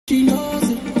She knows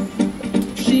it.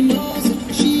 She knows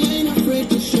it. She ain't afraid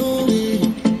to show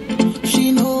it.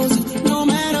 She knows it. No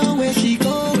matter where she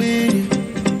going.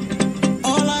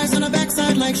 All eyes on her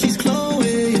backside like she's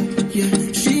Chloe.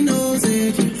 Yeah, she knows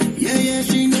it. Yeah, yeah,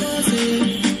 she knows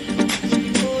it.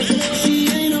 She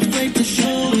ain't afraid to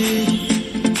show it.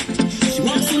 She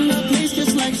walks in the place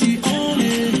just like she own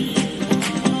it.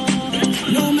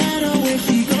 No matter where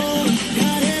she goes,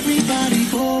 got everybody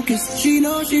focused. She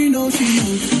knows, she knows, she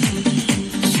knows.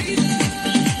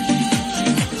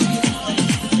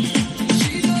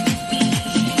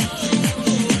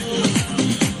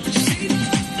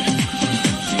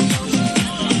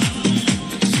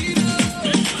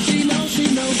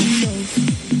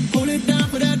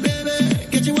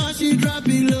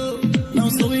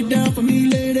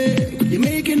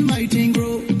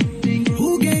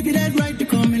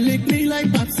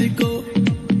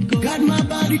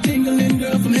 Tingling,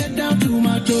 girl, from head down to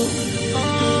my toe.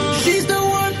 She's the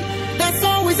one that's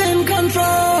always in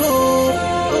control.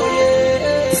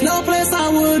 There's no place I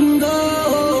wouldn't go.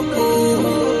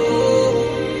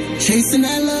 Chasing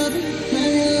that love,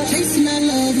 chasing that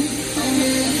love,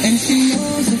 and she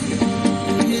knows it.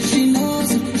 Yeah, she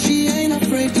knows it. She ain't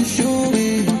afraid to show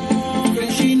it.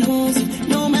 She knows it.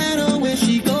 No matter where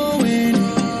she going.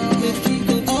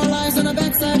 All eyes on her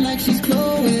backside like she's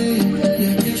Chloe.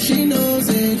 Yeah, she knows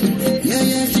it. Yeah,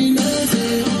 yeah, she knows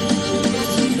it.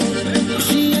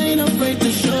 She ain't afraid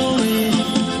to show it.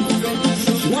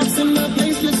 She walks in the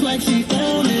place just like she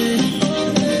own it.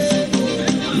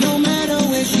 No matter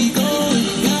where she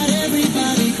goes, got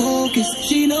everybody focused.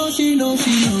 She knows, she knows,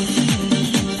 she knows.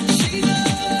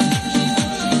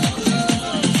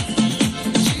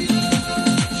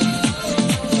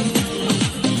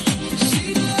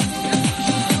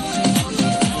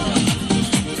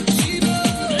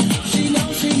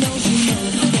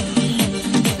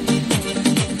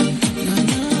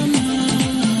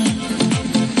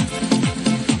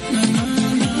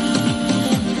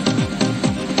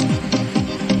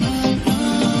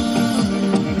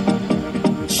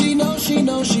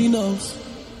 She knows.